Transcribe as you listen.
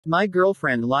My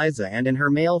girlfriend Liza and her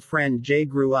male friend Jay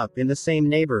grew up in the same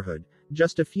neighborhood,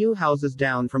 just a few houses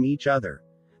down from each other.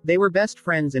 They were best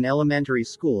friends in elementary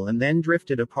school and then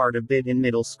drifted apart a bit in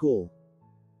middle school.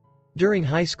 During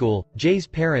high school, Jay's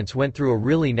parents went through a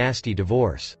really nasty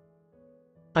divorce.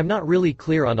 I'm not really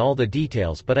clear on all the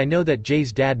details, but I know that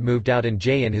Jay's dad moved out and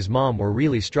Jay and his mom were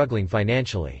really struggling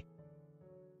financially.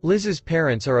 Liz's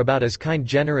parents are about as kind,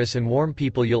 generous and warm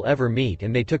people you'll ever meet,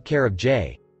 and they took care of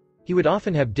Jay. He would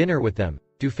often have dinner with them,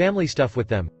 do family stuff with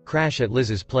them, crash at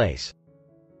Liz's place.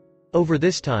 Over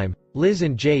this time, Liz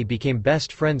and Jay became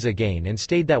best friends again and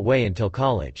stayed that way until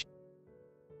college.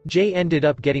 Jay ended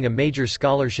up getting a major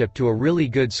scholarship to a really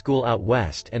good school out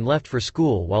west and left for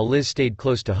school while Liz stayed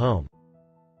close to home.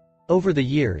 Over the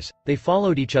years, they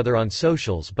followed each other on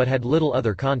socials but had little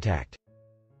other contact.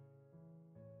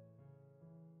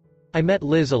 I met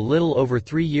Liz a little over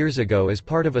 3 years ago as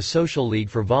part of a social league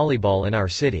for volleyball in our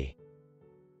city.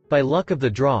 By luck of the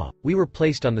draw, we were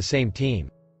placed on the same team.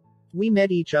 We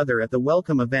met each other at the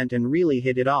welcome event and really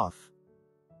hit it off.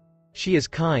 She is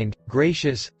kind,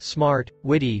 gracious, smart,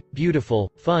 witty, beautiful,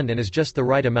 fun and is just the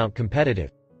right amount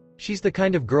competitive. She's the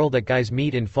kind of girl that guys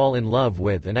meet and fall in love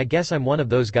with, and I guess I'm one of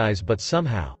those guys, but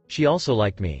somehow, she also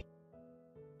liked me.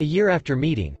 A year after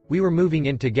meeting, we were moving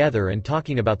in together and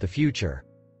talking about the future.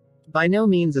 By no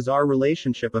means is our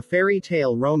relationship a fairy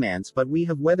tale romance, but we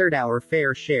have weathered our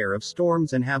fair share of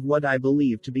storms and have what I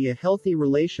believe to be a healthy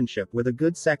relationship with a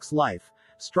good sex life,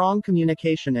 strong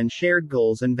communication and shared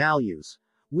goals and values.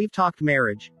 We've talked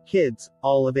marriage, kids,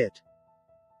 all of it.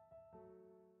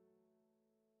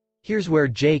 Here's where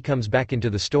Jay comes back into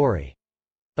the story.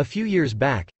 A few years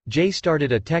back, Jay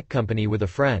started a tech company with a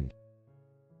friend.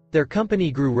 Their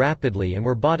company grew rapidly and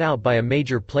were bought out by a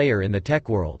major player in the tech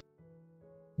world.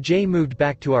 Jay moved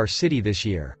back to our city this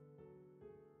year.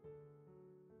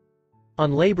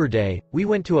 On Labor Day, we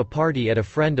went to a party at a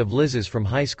friend of Liz's from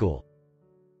high school.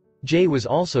 Jay was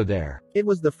also there. It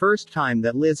was the first time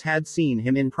that Liz had seen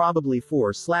him in probably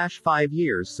 4/5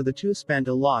 years, so the two spent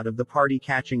a lot of the party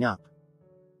catching up.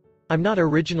 I'm not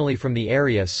originally from the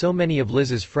area, so many of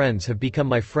Liz's friends have become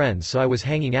my friends, so I was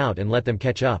hanging out and let them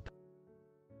catch up.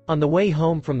 On the way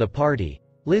home from the party,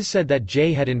 Liz said that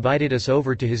Jay had invited us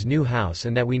over to his new house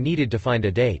and that we needed to find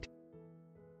a date.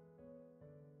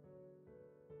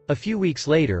 A few weeks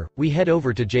later, we head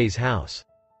over to Jay's house.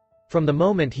 From the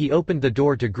moment he opened the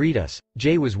door to greet us,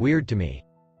 Jay was weird to me.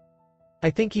 I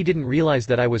think he didn't realize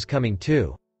that I was coming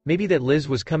too. Maybe that Liz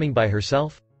was coming by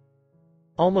herself?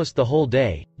 Almost the whole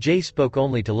day, Jay spoke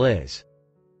only to Liz.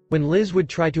 When Liz would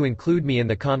try to include me in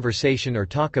the conversation or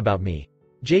talk about me,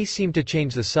 Jay seemed to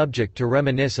change the subject to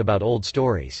reminisce about old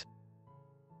stories.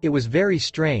 It was very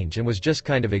strange and was just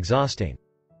kind of exhausting.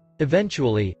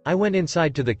 Eventually, I went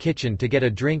inside to the kitchen to get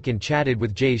a drink and chatted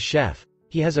with Jay's chef.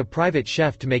 He has a private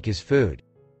chef to make his food.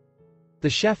 The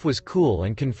chef was cool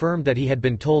and confirmed that he had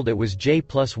been told it was Jay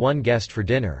plus one guest for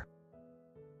dinner.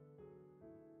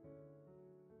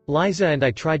 Liza and I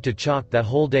tried to chalk that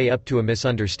whole day up to a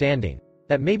misunderstanding,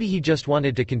 that maybe he just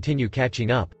wanted to continue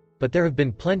catching up, but there have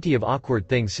been plenty of awkward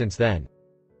things since then.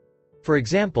 For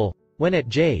example, when at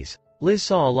Jay's, Liz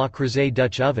saw a Le Creuset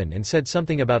Dutch oven and said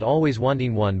something about always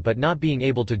wanting one but not being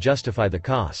able to justify the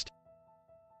cost.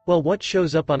 Well, what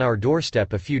shows up on our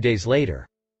doorstep a few days later?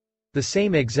 The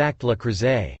same exact Le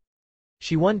Creuset.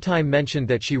 She one time mentioned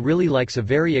that she really likes a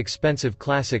very expensive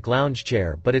classic lounge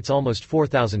chair, but it's almost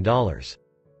 $4,000.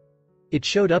 It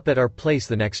showed up at our place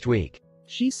the next week.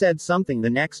 She said something the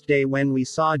next day when we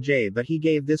saw Jay, but he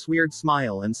gave this weird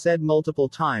smile and said multiple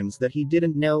times that he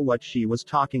didn't know what she was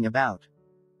talking about.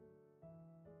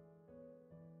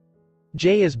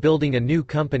 Jay is building a new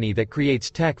company that creates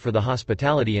tech for the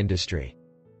hospitality industry.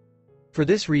 For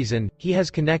this reason, he has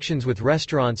connections with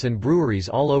restaurants and breweries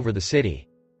all over the city.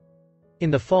 In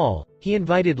the fall, he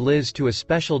invited Liz to a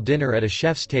special dinner at a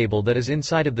chef's table that is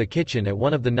inside of the kitchen at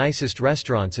one of the nicest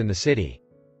restaurants in the city.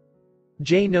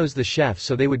 Jay knows the chef,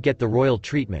 so they would get the royal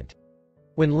treatment.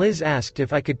 When Liz asked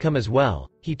if I could come as well,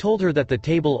 he told her that the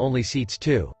table only seats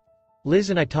 2. Liz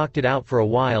and I talked it out for a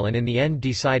while and in the end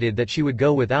decided that she would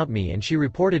go without me, and she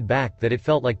reported back that it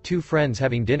felt like 2 friends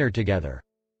having dinner together.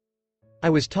 I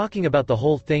was talking about the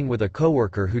whole thing with a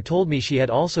coworker who told me she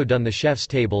had also done the chef's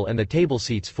table and the table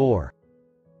seats 4.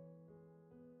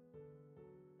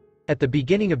 At the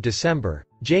beginning of December,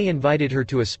 Jay invited her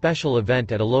to a special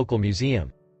event at a local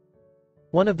museum.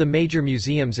 One of the major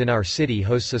museums in our city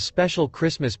hosts a special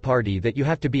Christmas party that you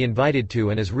have to be invited to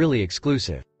and is really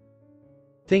exclusive.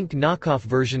 Think knockoff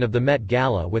version of the Met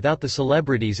Gala without the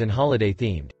celebrities and holiday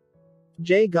themed.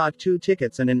 Jay got 2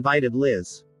 tickets and invited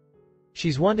Liz.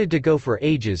 She's wanted to go for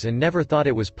ages and never thought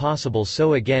it was possible,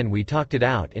 so again we talked it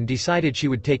out and decided she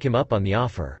would take him up on the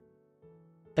offer.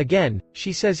 Again,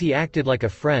 she says he acted like a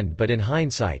friend, but in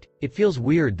hindsight, it feels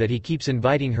weird that he keeps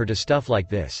inviting her to stuff like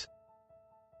this.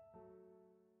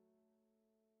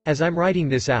 As I'm writing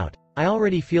this out, I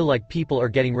already feel like people are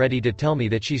getting ready to tell me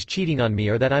that she's cheating on me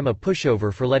or that I'm a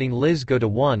pushover for letting Liz go to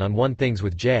one-on-one things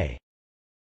with Jay.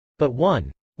 But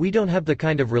 1. We don't have the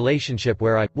kind of relationship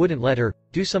where I wouldn't let her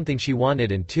do something she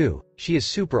wanted, and 2. She is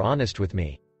super honest with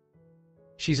me.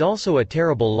 She's also a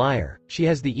terrible liar. She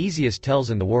has the easiest tells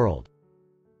in the world.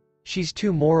 She's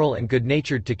too moral and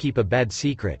good-natured to keep a bad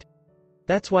secret.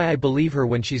 That's why I believe her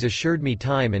when she's assured me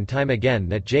time and time again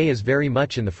that Jay is very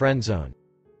much in the friend zone.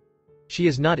 She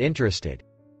is not interested.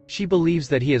 She believes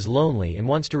that he is lonely and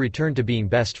wants to return to being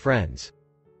best friends.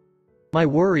 My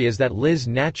worry is that Liz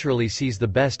naturally sees the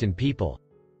best in people.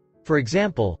 For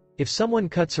example, if someone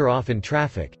cuts her off in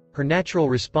traffic, her natural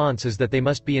response is that they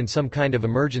must be in some kind of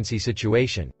emergency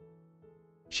situation.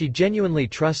 She genuinely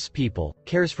trusts people,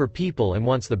 cares for people, and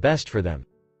wants the best for them.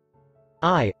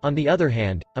 I, on the other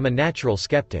hand, am a natural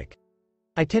skeptic.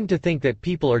 I tend to think that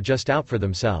people are just out for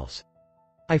themselves.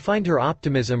 I find her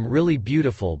optimism really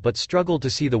beautiful but struggle to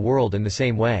see the world in the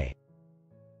same way.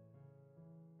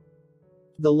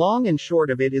 The long and short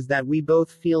of it is that we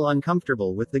both feel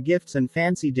uncomfortable with the gifts and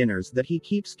fancy dinners that he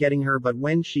keeps getting her, but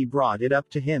when she brought it up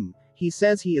to him, he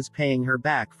says he is paying her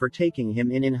back for taking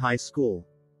him in high school.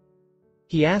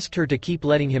 He asked her to keep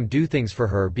letting him do things for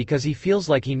her because he feels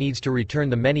like he needs to return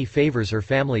the many favors her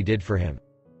family did for him.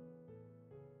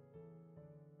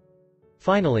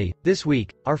 Finally, this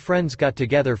week, our friends got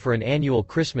together for an annual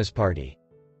Christmas party.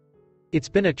 It's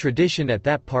been a tradition at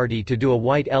that party to do a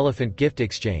white elephant gift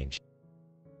exchange.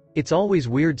 It's always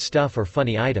weird stuff or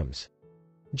funny items.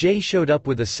 Jay showed up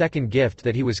with a second gift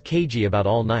that he was cagey about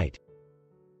all night.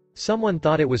 Someone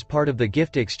thought it was part of the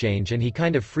gift exchange and he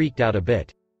kind of freaked out a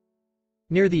bit.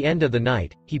 Near the end of the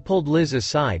night, he pulled Liz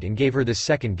aside and gave her this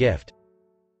second gift.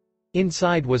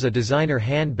 Inside was a designer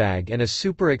handbag and a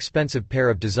super expensive pair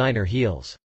of designer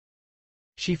heels.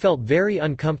 She felt very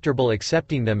uncomfortable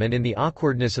accepting them and in the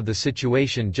awkwardness of the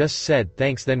situation just said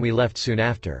thanks, then we left soon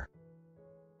after.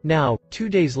 Now, 2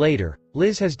 days later,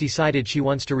 Liz has decided she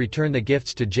wants to return the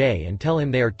gifts to Jay and tell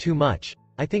him they are too much.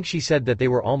 I think she said that they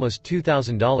were almost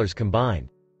 $2,000 combined.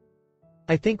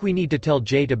 I think we need to tell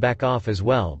Jay to back off as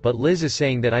well, but Liz is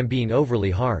saying that I'm being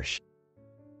overly harsh.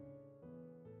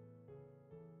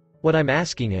 What I'm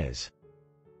asking is,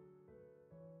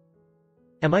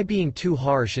 am I being too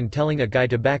harsh in telling a guy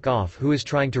to back off who is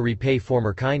trying to repay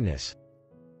former kindness?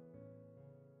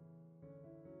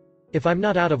 If I'm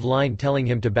not out of line telling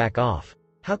him to back off,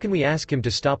 how can we ask him to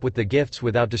stop with the gifts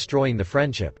without destroying the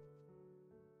friendship?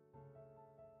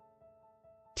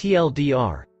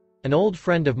 TLDR. An old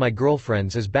friend of my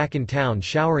girlfriend's is back in town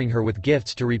showering her with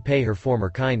gifts to repay her former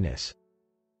kindness.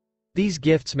 These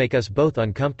gifts make us both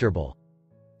uncomfortable.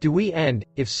 Do we end?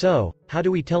 If so, how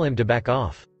do we tell him to back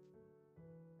off?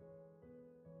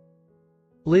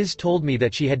 Liz told me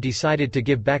that she had decided to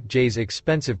give back Jay's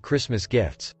expensive Christmas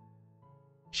gifts.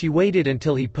 She waited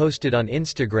until he posted on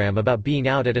Instagram about being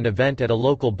out at an event at a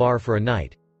local bar for a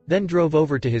night, then drove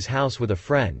over to his house with a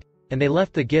friend, and they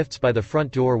left the gifts by the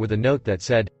front door with a note that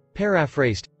said,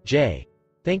 paraphrased, Jay,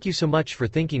 thank you so much for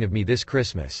thinking of me this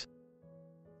Christmas.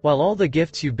 While all the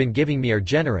gifts you've been giving me are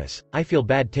generous, I feel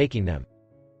bad taking them.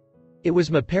 It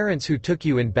was my parents who took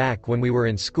you in back when we were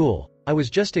in school. I was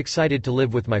just excited to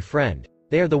live with my friend.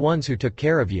 They are the ones who took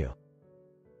care of you.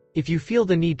 If you feel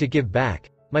the need to give back,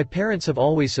 my parents have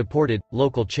always supported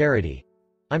local charity.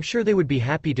 I'm sure they would be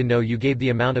happy to know you gave the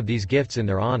amount of these gifts in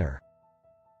their honor.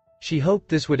 She hoped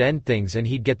this would end things and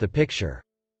he'd get the picture.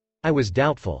 I was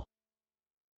doubtful.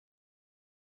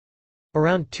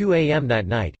 Around 2 a.m. that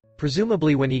night,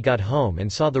 presumably when he got home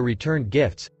and saw the returned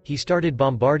gifts, he started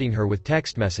bombarding her with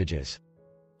text messages.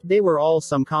 They were all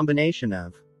some combination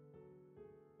of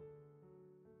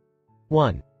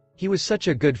 1. He was such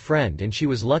a good friend and she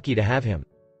was lucky to have him.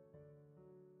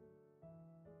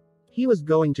 He was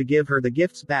going to give her the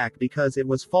gifts back because it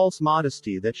was false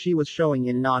modesty that she was showing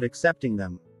in not accepting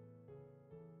them.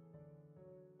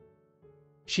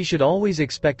 She should always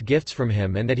expect gifts from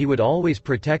him and that he would always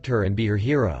protect her and be her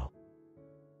hero.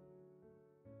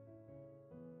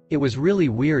 It was really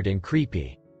weird and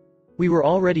creepy. We were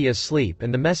already asleep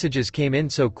and the messages came in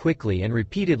so quickly and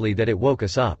repeatedly that it woke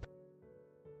us up.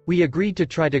 We agreed to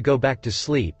try to go back to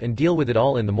sleep and deal with it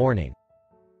all in the morning.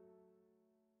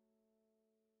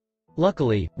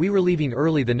 Luckily, we were leaving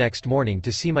early the next morning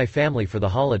to see my family for the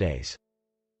holidays.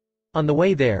 On the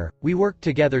way there, we worked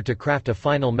together to craft a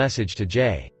final message to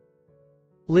Jay.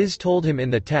 Liz told him in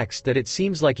the text that it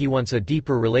seems like he wants a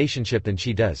deeper relationship than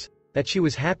she does, that she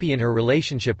was happy in her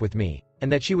relationship with me,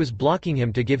 and that she was blocking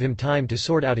him to give him time to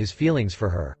sort out his feelings for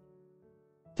her.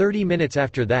 30 minutes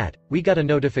after that, we got a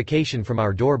notification from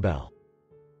our doorbell.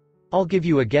 I'll give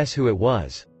you a guess who it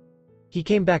was. He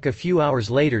came back a few hours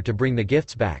later to bring the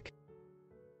gifts back.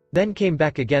 Then came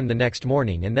back again the next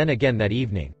morning and then again that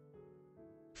evening.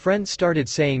 Friends started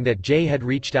saying that Jay had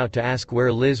reached out to ask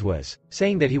where Liz was,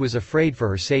 saying that he was afraid for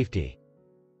her safety.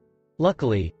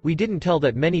 Luckily, we didn't tell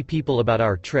that many people about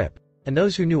our trip, and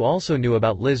those who knew also knew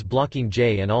about Liz blocking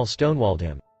Jay and all stonewalled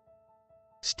him.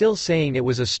 Still, saying it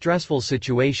was a stressful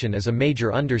situation is a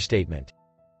major understatement.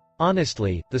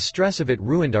 Honestly, the stress of it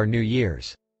ruined our New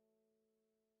Year's.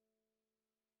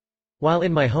 While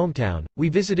in my hometown, we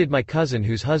visited my cousin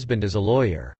whose husband is a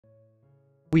lawyer.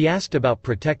 We asked about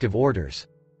protective orders.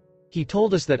 He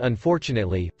told us that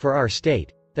unfortunately, for our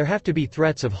state, there have to be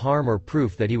threats of harm or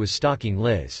proof that he was stalking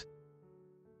Liz.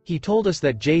 He told us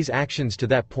that Jay's actions to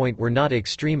that point were not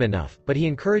extreme enough, but he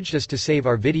encouraged us to save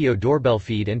our video doorbell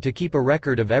feed and to keep a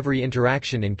record of every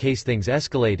interaction in case things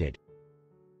escalated.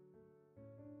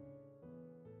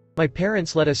 My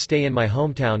parents let us stay in my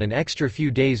hometown an extra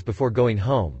few days before going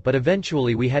home, but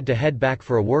eventually we had to head back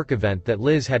for a work event that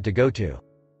Liz had to go to.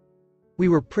 We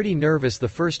were pretty nervous the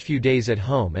first few days at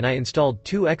home, and I installed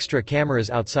 2 extra cameras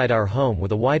outside our home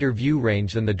with a wider view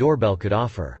range than the doorbell could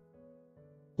offer.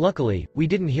 Luckily, we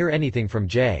didn't hear anything from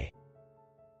Jay.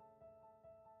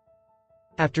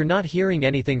 After not hearing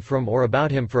anything from or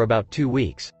about him for about 2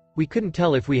 weeks, we couldn't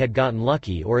tell if we had gotten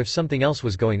lucky or if something else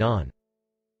was going on.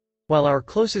 While our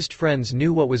closest friends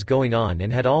knew what was going on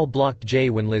and had all blocked Jay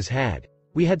when Liz had,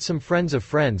 we had some friends of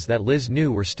friends that Liz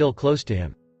knew were still close to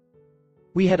him.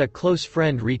 We had a close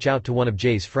friend reach out to one of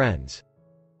Jay's friends.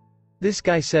 This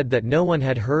guy said that no one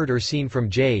had heard or seen from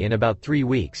Jay in about 3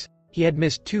 weeks. He had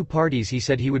missed 2 parties he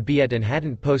said he would be at and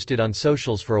hadn't posted on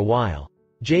socials for a while.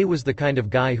 Jay was the kind of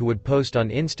guy who would post on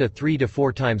Insta 3 to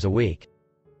 4 times a week.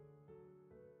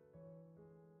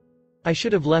 I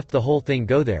should have let the whole thing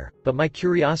go there, but my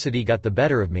curiosity got the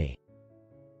better of me.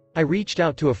 I reached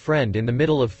out to a friend in the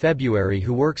middle of February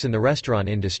who works in the restaurant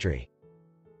industry.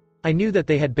 I knew that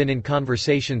they had been in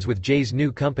conversations with Jay's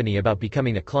new company about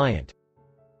becoming a client.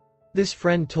 This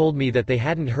friend told me that they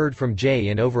hadn't heard from Jay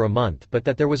in over a month, but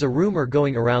that there was a rumor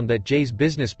going around that Jay's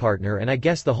business partner, and I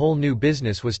guess the whole new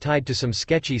business, was tied to some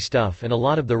sketchy stuff, and a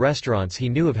lot of the restaurants he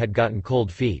knew of had gotten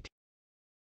cold feet.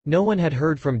 No one had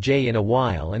heard from Jay in a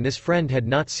while, and this friend had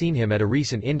not seen him at a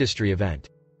recent industry event.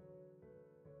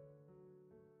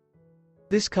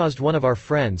 This caused one of our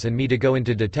friends and me to go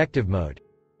into detective mode.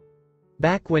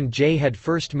 Back when Jay had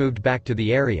first moved back to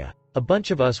the area, a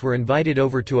bunch of us were invited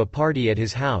over to a party at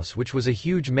his house, which was a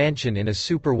huge mansion in a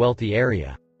super wealthy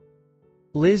area.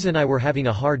 Liz and I were having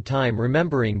a hard time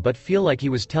remembering, but feel like he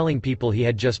was telling people he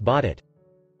had just bought it.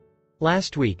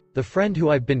 Last week, the friend who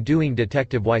I've been doing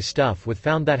detective Y stuff with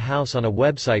found that house on a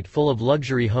website full of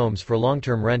luxury homes for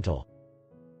long-term rental.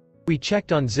 We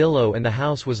checked on Zillow and the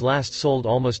house was last sold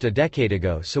almost a decade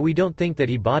ago, so we don't think that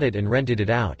he bought it and rented it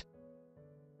out.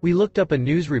 We looked up a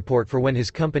news report for when his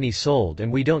company sold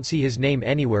and we don't see his name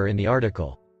anywhere in the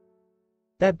article.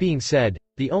 That being said,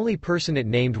 the only person it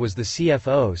named was the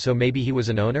CFO, so maybe he was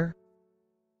an owner?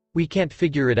 We can't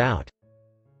figure it out.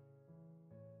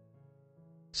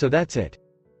 So that's it.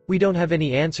 We don't have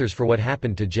any answers for what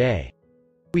happened to Jay.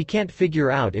 We can't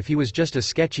figure out if he was just a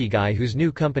sketchy guy whose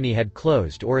new company had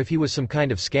closed or if he was some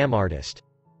kind of scam artist.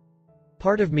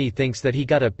 Part of me thinks that he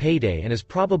got a payday and is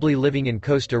probably living in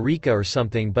Costa Rica or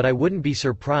something, but I wouldn't be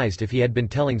surprised if he had been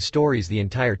telling stories the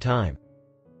entire time.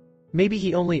 Maybe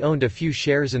he only owned a few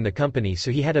shares in the company,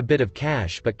 so he had a bit of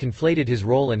cash but conflated his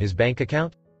role in his bank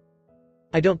account?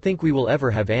 I don't think we will ever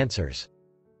have answers.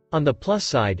 On the plus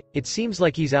side, it seems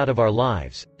like he's out of our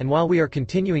lives, and while we are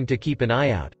continuing to keep an eye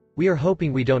out, we are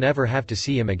hoping we don't ever have to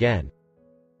see him again.